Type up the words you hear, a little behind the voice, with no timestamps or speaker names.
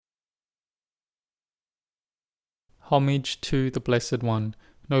Homage to the Blessed One,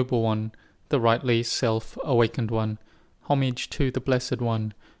 Noble One, the rightly self-awakened One. Homage to the Blessed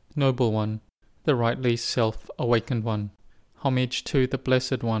One, Noble One, the rightly self-awakened One. Homage to the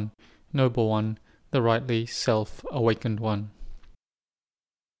Blessed One, Noble One, the rightly self-awakened One.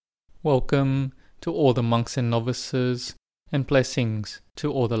 Welcome to all the monks and novices, and blessings to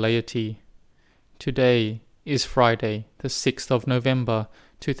all the laity. Today is Friday, the 6th of November,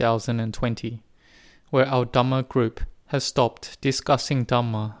 2020, where our Dhamma group has stopped discussing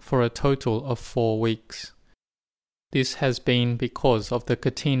Dhamma for a total of 4 weeks. This has been because of the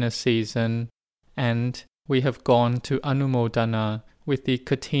Katina season, and we have gone to Anumodana with the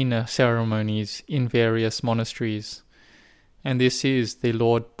Katina ceremonies in various monasteries. And this is the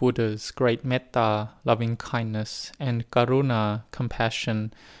Lord Buddha's great metta, loving kindness, and karuna,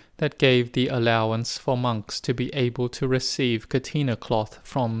 compassion, that gave the allowance for monks to be able to receive Katina cloth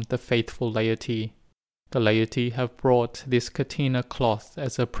from the faithful laity. The laity have brought this Katina cloth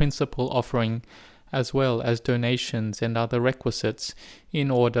as a principal offering, as well as donations and other requisites, in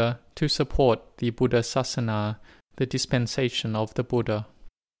order to support the Buddha Sasana, the dispensation of the Buddha.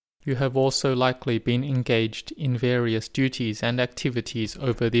 You have also likely been engaged in various duties and activities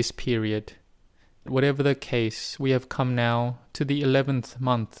over this period. Whatever the case, we have come now to the 11th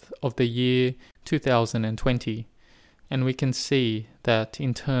month of the year 2020, and we can see that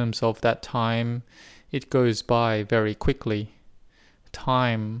in terms of that time, it goes by very quickly.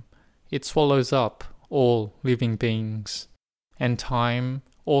 Time, it swallows up all living beings, and time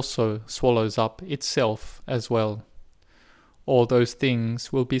also swallows up itself as well. All those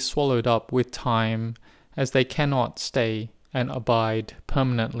things will be swallowed up with time, as they cannot stay and abide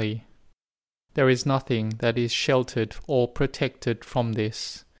permanently. There is nothing that is sheltered or protected from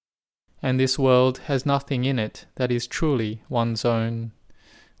this, and this world has nothing in it that is truly one's own.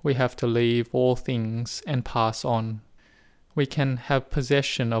 We have to leave all things and pass on. We can have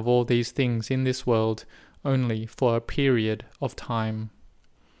possession of all these things in this world only for a period of time.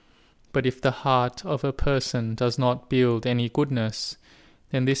 But if the heart of a person does not build any goodness,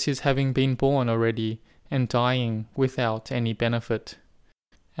 then this is having been born already and dying without any benefit.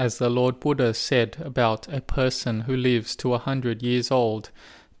 As the Lord Buddha said about a person who lives to 100 years old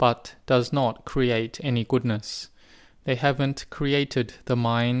but does not create any goodness, they haven't created the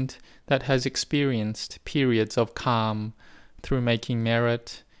mind that has experienced periods of calm through making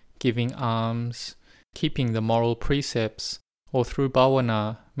merit, giving alms, keeping the moral precepts, or through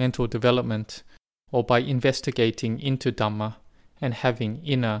bhavana, mental development, or by investigating into Dhamma and having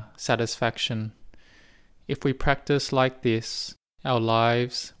inner satisfaction. If we practice like this, our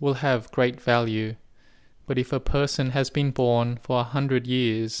lives will have great value. But if a person has been born for 100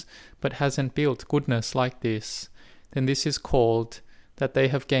 years but hasn't built goodness like this, then this is called that they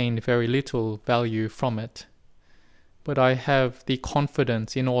have gained very little value from it. But I have the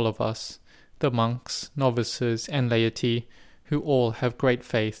confidence in all of us, the monks, novices, and laity, who all have great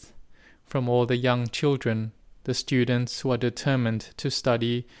faith, from all the young children, the students who are determined to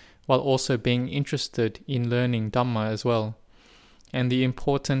study while also being interested in learning Dhamma as well. And the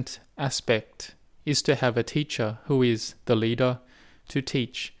important aspect is to have a teacher who is the leader, to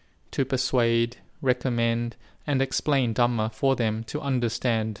teach, to persuade, recommend, and explain Dhamma for them to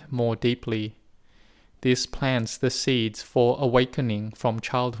understand more deeply. This plants the seeds for awakening from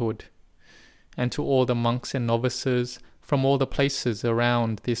childhood. And to all the monks and novices from all the places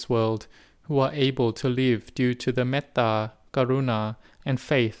around this world who are able to live due to the metta, karuna, and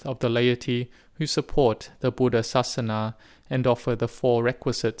faith of the laity who support the Buddha Sasana and offer the 4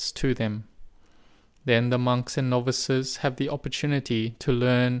 requisites to them. Then the monks and novices have the opportunity to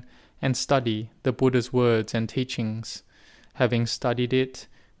learn and study the Buddha's words and teachings. Having studied it,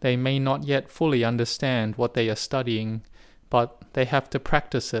 they may not yet fully understand what they are studying, but they have to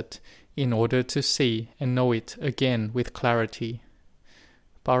practice it in order to see and know it again with clarity.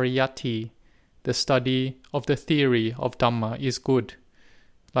 Pariyatti, the study of the theory of Dhamma, is good.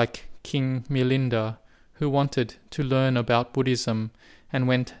 Like King Milinda, who wanted to learn about Buddhism and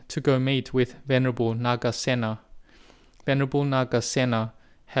went to go meet with Venerable Nagasena. Venerable Nagasena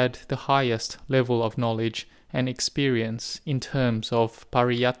had the highest level of knowledge and experience in terms of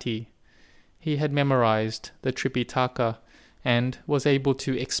pariyatti. He had memorized the Tripitaka and was able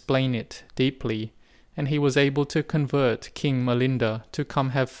to explain it deeply, and he was able to convert King Milinda to come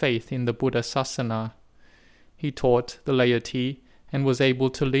have faith in the Buddha Sasana. He taught the laity and was able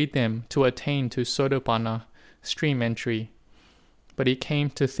to lead them to attain to Sotapanna, stream entry. But he came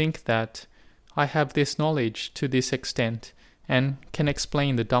to think that, I have this knowledge to this extent, and can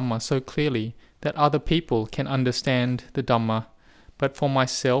explain the Dhamma so clearly that other people can understand the Dhamma, but for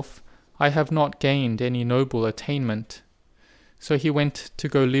myself, I have not gained any noble attainment. So he went to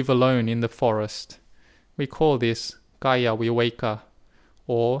go live alone in the forest. We call this Kaya Viveka,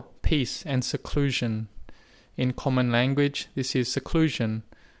 or peace and seclusion. In common language, this is seclusion,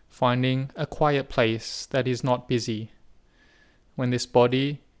 finding a quiet place that is not busy. When this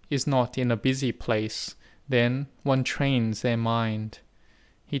body is not in a busy place, then one trains their mind.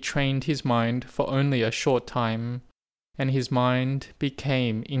 He trained his mind for only a short time, and his mind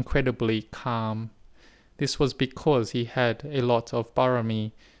became incredibly calm. This was because he had a lot of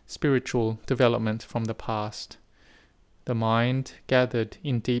Bharami, spiritual development from the past. The mind gathered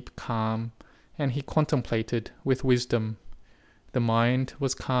in deep calm, and he contemplated with wisdom. The mind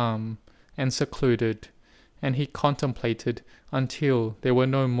was calm and secluded, and he contemplated until there were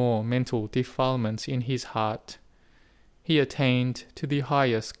no more mental defilements in his heart. He attained to the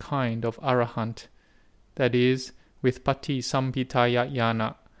highest kind of arahant, that is, with Patisambhitaya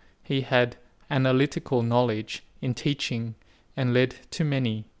Jnana. He had analytical knowledge in teaching and led to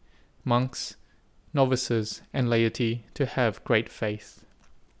many monks, novices, and laity to have great faith.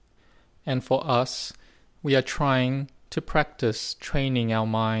 And for us, we are trying to practice training our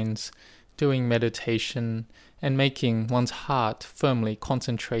minds, doing meditation, and making one's heart firmly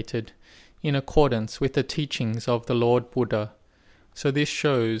concentrated in accordance with the teachings of the Lord Buddha. So this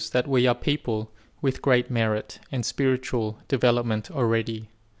shows that we are people with great merit and spiritual development already.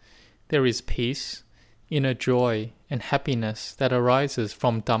 There is peace, inner joy, and happiness that arises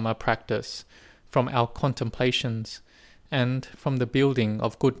from Dhamma practice, from our contemplations, and from the building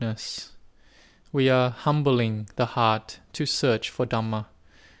of goodness. We are humbling the heart to search for Dhamma,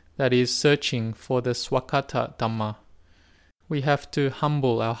 that is, searching for the Swakata Dhamma. We have to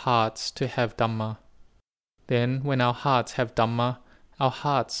humble our hearts to have Dhamma. Then, when our hearts have Dhamma, our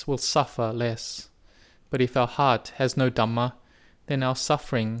hearts will suffer less. But if our heart has no Dhamma, then our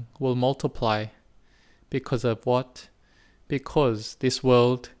suffering will multiply. Because of what? Because this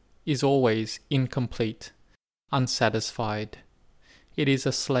world is always incomplete, unsatisfied. It is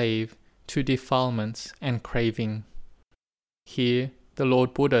a slave to defilements and craving. Here, the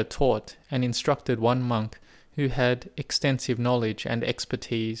Lord Buddha taught and instructed one monk who had extensive knowledge and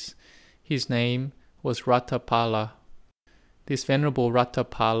expertise. His name was Ratthapala. This venerable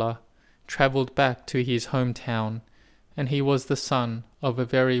Ratthapala travelled back to his hometown, and he was the son of a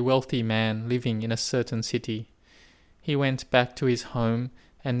very wealthy man living in a certain city. He went back to his home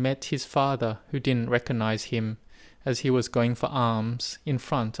and met his father, who didn't recognize him, as he was going for alms in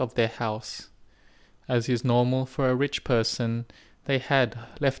front of their house. As is normal for a rich person, they had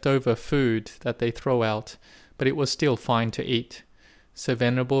leftover food that they throw out, but it was still fine to eat. So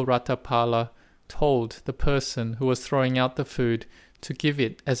Venerable Ratthapala told the person who was throwing out the food to give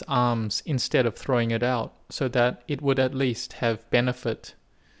it as alms instead of throwing it out, so that it would at least have benefit.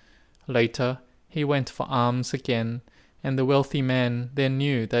 Later, he went for alms again, and the wealthy man then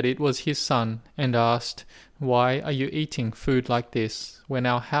knew that it was his son, and asked, "Why are you eating food like this, when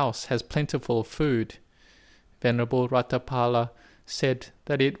our house has plentiful food?" Venerable Ratthapala said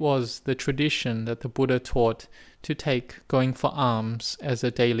that it was the tradition that the Buddha taught to take going for alms as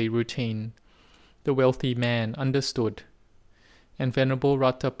a daily routine. The wealthy man understood. And Venerable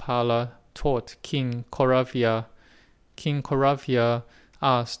Ratthapala taught King Koravya. King Koravya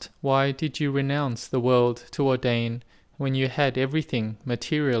asked, "Why did you renounce the world to ordain when you had everything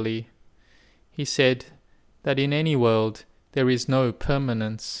materially?" He said that in any world there is no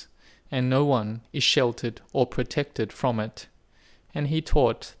permanence, and no one is sheltered or protected from it. And he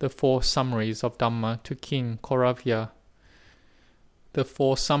taught the 4 summaries of Dhamma to King Koravya. The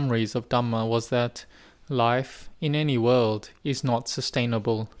 4 summaries of Dhamma was that life in any world is not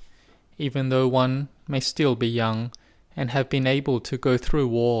sustainable, even though one may still be young and have been able to go through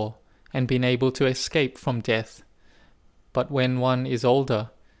war and been able to escape from death. But when one is older,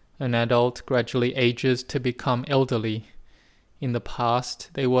 an adult gradually ages to become elderly. In the past,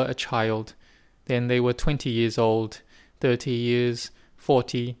 they were a child, then they were 20 years old, 30 years,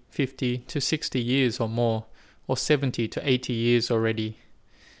 40, 50 to 60 years or more, or 70 to 80 years already.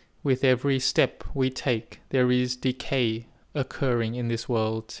 With every step we take, there is decay occurring in this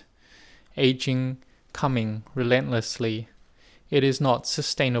world. Aging coming relentlessly. It is not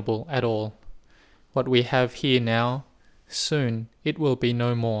sustainable at all. What we have here now, soon it will be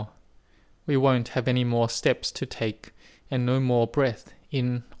no more. We won't have any more steps to take, and no more breath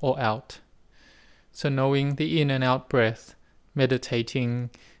in or out. So knowing the in and out breath, meditating,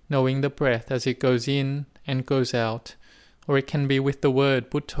 knowing the breath as it goes in and goes out, or it can be with the word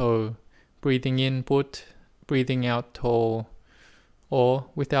Butto, breathing in But, breathing out To, or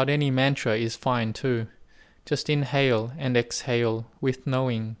without any mantra is fine too. Just inhale and exhale with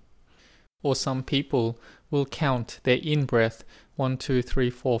knowing. Or some people will count their in-breath 1, 2, 3,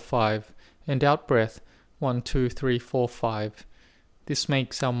 4, 5 and out-breath 1, 2, 3, 4, 5. This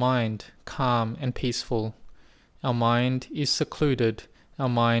makes our mind calm and peaceful. Our mind is secluded. Our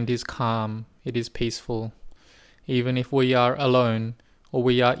mind is calm. It is peaceful. Even if we are alone, or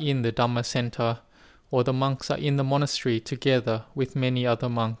we are in the Dhamma center, or the monks are in the monastery together with many other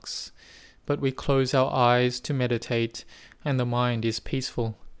monks, but we close our eyes to meditate and the mind is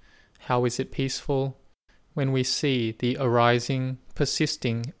peaceful. How is it peaceful? When we see the arising,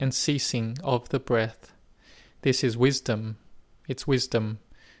 persisting and ceasing of the breath. This is wisdom. It's wisdom.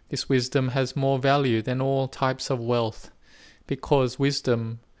 This wisdom has more value than all types of wealth, because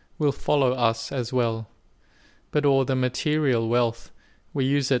wisdom will follow us as well. But all the material wealth, we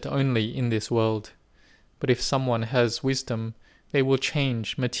use it only in this world. But if someone has wisdom, they will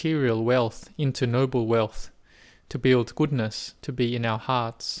change material wealth into noble wealth, to build goodness to be in our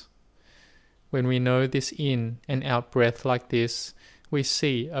hearts. When we know this in and out breath like this, we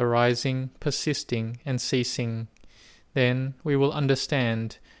see arising, persisting and ceasing. Then we will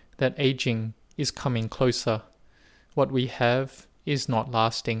understand that aging is coming closer. What we have is not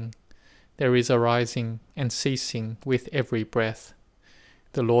lasting. There is arising and ceasing with every breath.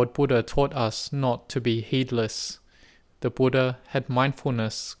 The Lord Buddha taught us not to be heedless. The Buddha had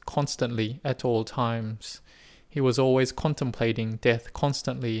mindfulness constantly at all times. He was always contemplating death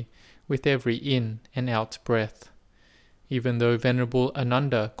constantly with every in and out breath. Even though Venerable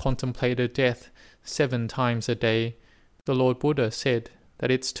Ananda contemplated death 7 times a day, the Lord Buddha said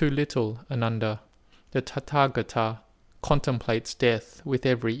that it's too little, Ananda. The Tathagata contemplates death with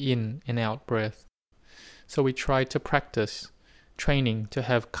every in and out breath. So we try to practice, training to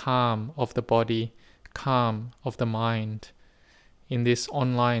have calm of the body, calm of the mind. In this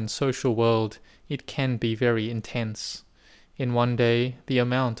online social world, it can be very intense. In one day, the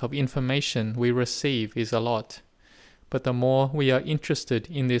amount of information we receive is a lot. But the more we are interested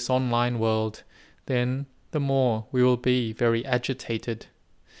in this online world, then the more we will be very agitated.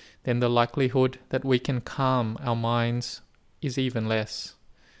 Then the likelihood that we can calm our minds is even less.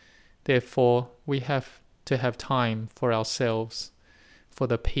 Therefore, we have to have time for ourselves, for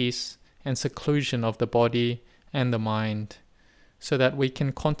the peace and seclusion of the body and the mind, so that we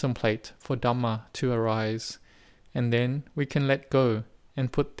can contemplate for Dhamma to arise, and then we can let go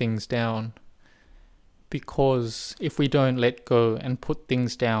and put things down. Because if we don't let go and put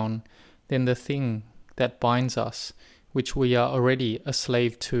things down, then the thing that binds us, which we are already a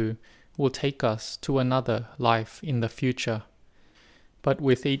slave to, will take us to another life in the future. But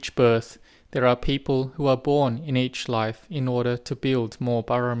with each birth, there are people who are born in each life in order to build more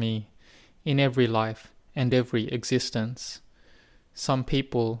Barami in every life and every existence. Some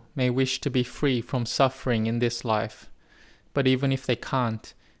people may wish to be free from suffering in this life, but even if they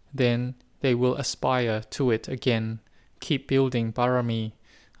can't, then they will aspire to it again, keep building Barami,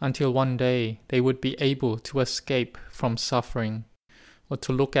 until one day they would be able to escape from suffering. Or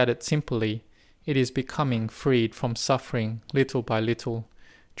to look at it simply, it is becoming freed from suffering little by little,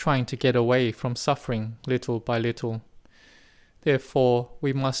 trying to get away from suffering little by little. Therefore,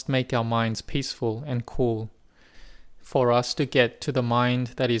 we must make our minds peaceful and cool. For us to get to the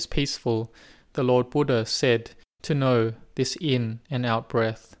mind that is peaceful, the Lord Buddha said to know this in and out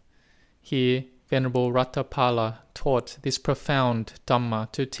breath. Here, Venerable Ratthapala taught this profound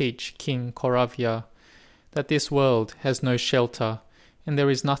Dhamma to teach King Koravya, that this world has no shelter, and there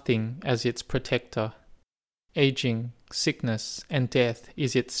is nothing as its protector. Aging, sickness, and death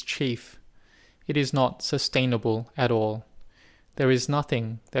is its chief. It is not sustainable at all. There is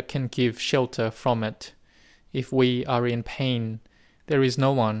nothing that can give shelter from it. If we are in pain, there is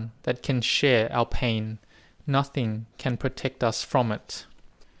no one that can share our pain. Nothing can protect us from it.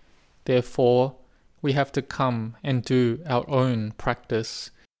 Therefore, we have to come and do our own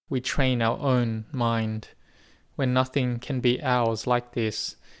practice. We train our own mind. When nothing can be ours like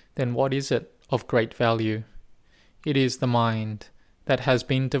this, then what is it of great value? It is the mind that has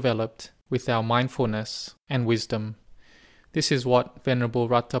been developed with our mindfulness and wisdom. This is what Venerable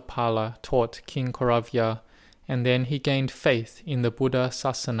Ratthapala taught King Koravya, and then he gained faith in the Buddha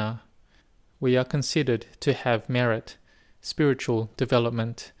Sasana. We are considered to have merit, spiritual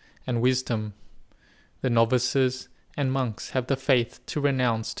development, and wisdom. The novices and monks have the faith to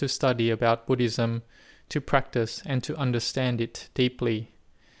renounce to study about Buddhism, to practice and to understand it deeply.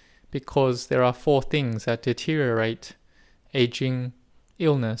 Because there are 4 things that deteriorate: aging,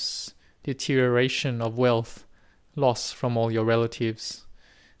 illness, deterioration of wealth, loss from all your relatives.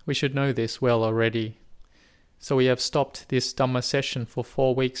 We should know this well already. So we have stopped this Dhamma session for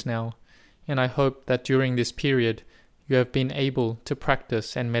 4 weeks now, and I hope that during this period you have been able to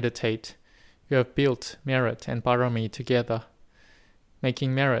practice and meditate, you have built merit and parami together,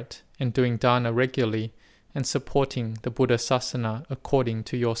 making merit and doing dana regularly and supporting the Buddha Sasana according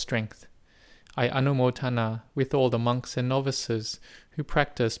to your strength. I anumodana with all the monks and novices who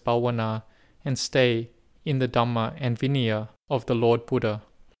practice bhavana and stay in the Dhamma and Vinaya of the Lord Buddha,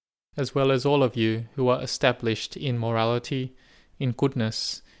 as well as all of you who are established in morality, in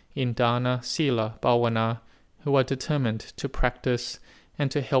goodness, in dana, sila, bhavana, who are determined to practice and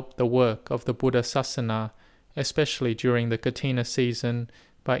to help the work of the Buddha Sasana, especially during the Katina season,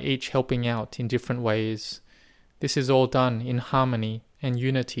 by each helping out in different ways. This is all done in harmony and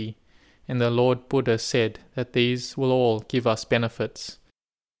unity, and the Lord Buddha said that these will all give us benefits.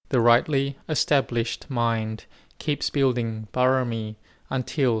 The rightly established mind keeps building parami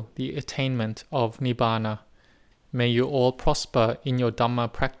until the attainment of Nibbana. May you all prosper in your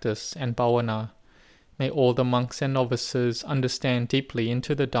Dhamma practice and bhavana. May all the monks and novices understand deeply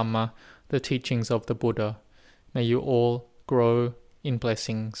into the Dhamma, the teachings of the Buddha. May you all grow in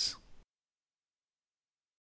blessings.